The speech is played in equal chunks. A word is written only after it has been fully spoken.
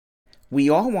We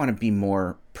all want to be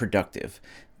more productive,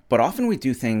 but often we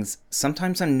do things,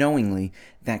 sometimes unknowingly,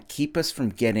 that keep us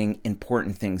from getting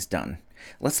important things done.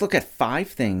 Let's look at 5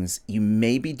 things you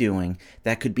may be doing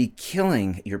that could be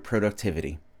killing your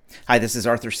productivity. Hi, this is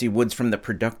Arthur C. Woods from the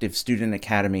Productive Student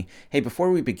Academy. Hey,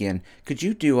 before we begin, could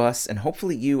you do us and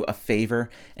hopefully you a favor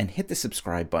and hit the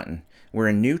subscribe button? We're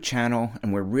a new channel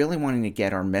and we're really wanting to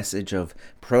get our message of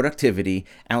productivity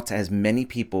out to as many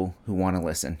people who want to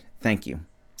listen. Thank you.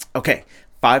 Okay,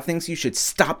 5 things you should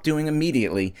stop doing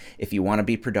immediately if you want to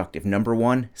be productive. Number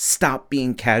 1, stop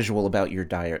being casual about your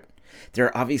diet. There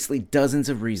are obviously dozens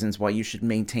of reasons why you should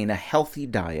maintain a healthy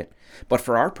diet, but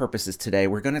for our purposes today,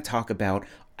 we're going to talk about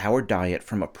our diet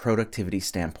from a productivity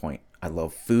standpoint. I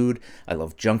love food, I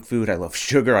love junk food, I love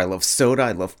sugar, I love soda,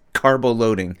 I love carbo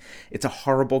loading. It's a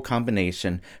horrible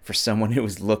combination for someone who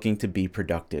is looking to be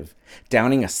productive.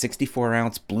 Downing a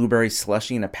 64-ounce blueberry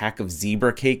slushie in a pack of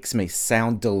zebra cakes may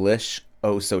sound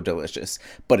oh so delicious,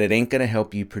 but it ain't going to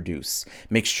help you produce.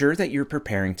 Make sure that you're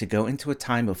preparing to go into a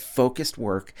time of focused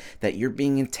work, that you're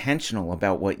being intentional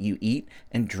about what you eat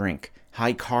and drink.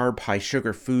 High carb, high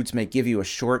sugar foods may give you a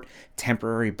short,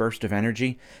 temporary burst of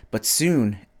energy, but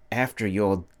soon after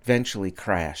you'll eventually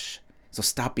crash. So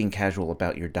stop being casual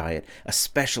about your diet,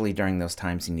 especially during those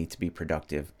times you need to be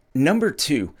productive. Number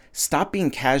 2, stop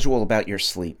being casual about your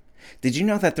sleep. Did you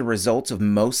know that the results of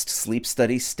most sleep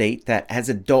studies state that as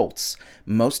adults,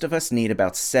 most of us need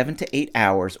about 7 to 8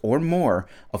 hours or more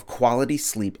of quality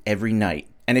sleep every night?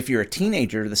 And if you're a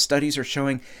teenager, the studies are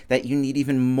showing that you need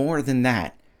even more than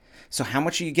that. So how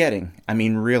much are you getting? I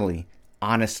mean, really,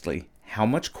 honestly, how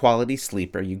much quality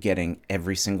sleep are you getting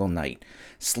every single night?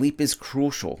 Sleep is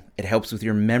crucial. It helps with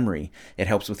your memory. It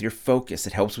helps with your focus.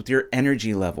 It helps with your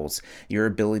energy levels, your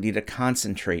ability to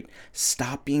concentrate.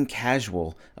 Stop being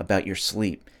casual about your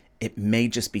sleep. It may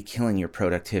just be killing your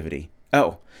productivity.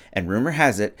 Oh, and rumor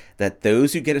has it that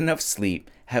those who get enough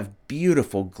sleep have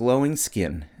beautiful glowing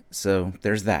skin. So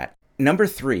there's that. Number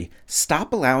 3,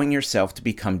 stop allowing yourself to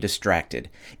become distracted.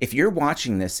 If you're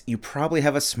watching this, you probably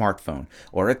have a smartphone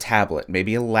or a tablet,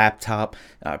 maybe a laptop,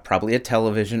 probably a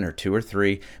television or 2 or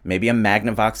 3, maybe a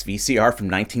Magnavox VCR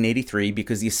from 1983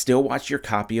 because you still watch your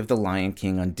copy of The Lion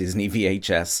King on Disney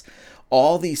VHS.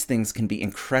 All these things can be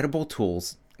incredible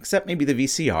tools, except maybe the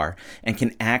VCR, and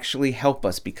can actually help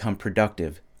us become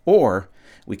productive, or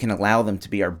we can allow them to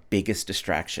be our biggest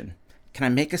distraction. Can I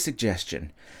make a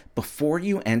suggestion? Before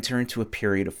you enter into a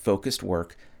period of focused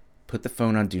work, put the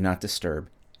phone on Do Not Disturb,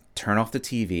 turn off the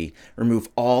TV, remove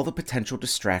all the potential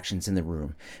distractions in the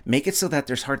room. Make it so that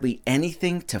there's hardly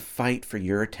anything to fight for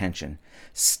your attention.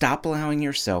 Stop allowing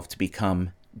yourself to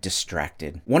become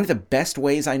distracted. One of the best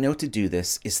ways I know to do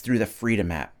this is through the Freedom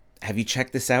app. Have you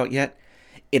checked this out yet?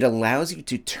 It allows you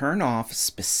to turn off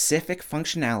specific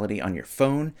functionality on your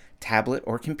phone, tablet,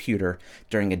 or computer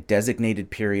during a designated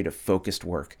period of focused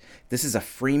work. This is a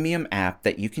freemium app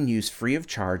that you can use free of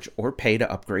charge or pay to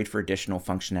upgrade for additional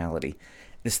functionality.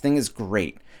 This thing is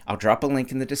great. I'll drop a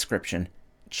link in the description.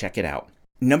 Check it out.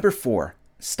 Number 4,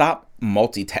 stop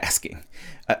multitasking.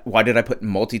 Why did I put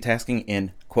multitasking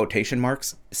in quotation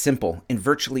marks? Simple. In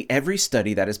virtually every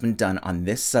study that has been done on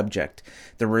this subject,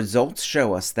 the results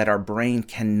show us that our brain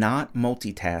cannot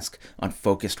multitask on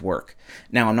focused work.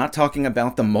 Now, I'm not talking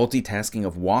about the multitasking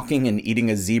of walking and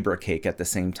eating a zebra cake at the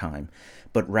same time,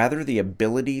 but rather the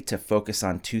ability to focus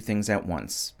on 2 things at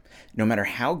once. No matter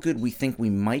how good we think we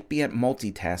might be at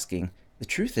multitasking, the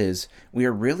truth is, we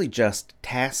are really just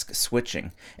task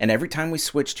switching, and every time we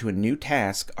switch to a new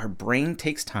task, our brain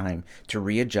takes time to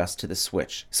readjust to the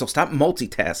switch. So stop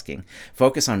multitasking.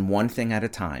 Focus on one thing at a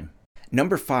time.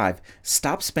 Number 5,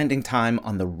 stop spending time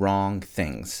on the wrong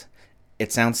things.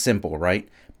 It sounds simple, right?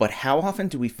 But how often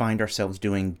do we find ourselves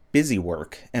doing busy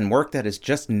work and work that is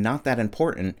just not that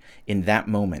important in that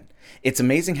moment? It's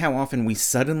amazing how often we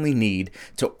suddenly need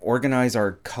to organize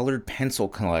our colored pencil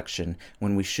collection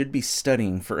when we should be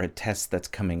studying for a test that's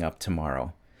coming up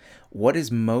tomorrow. What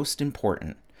is most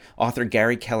important? Author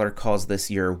Gary Keller calls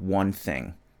this your one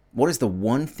thing. What is the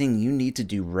one thing you need to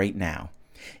do right now?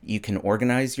 You can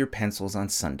organize your pencils on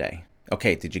Sunday.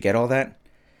 Okay, did you get all that?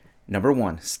 Number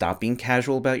 1, stop being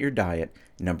casual about your diet.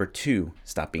 Number 2,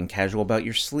 stop being casual about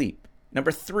your sleep.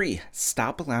 Number 3,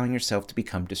 stop allowing yourself to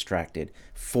become distracted.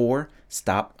 4,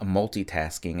 stop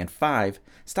multitasking. And 5,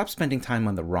 stop spending time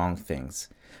on the wrong things.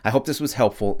 I hope this was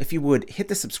helpful. If you would, hit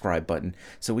the subscribe button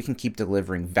so we can keep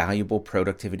delivering valuable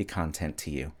productivity content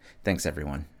to you. Thanks,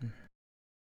 everyone.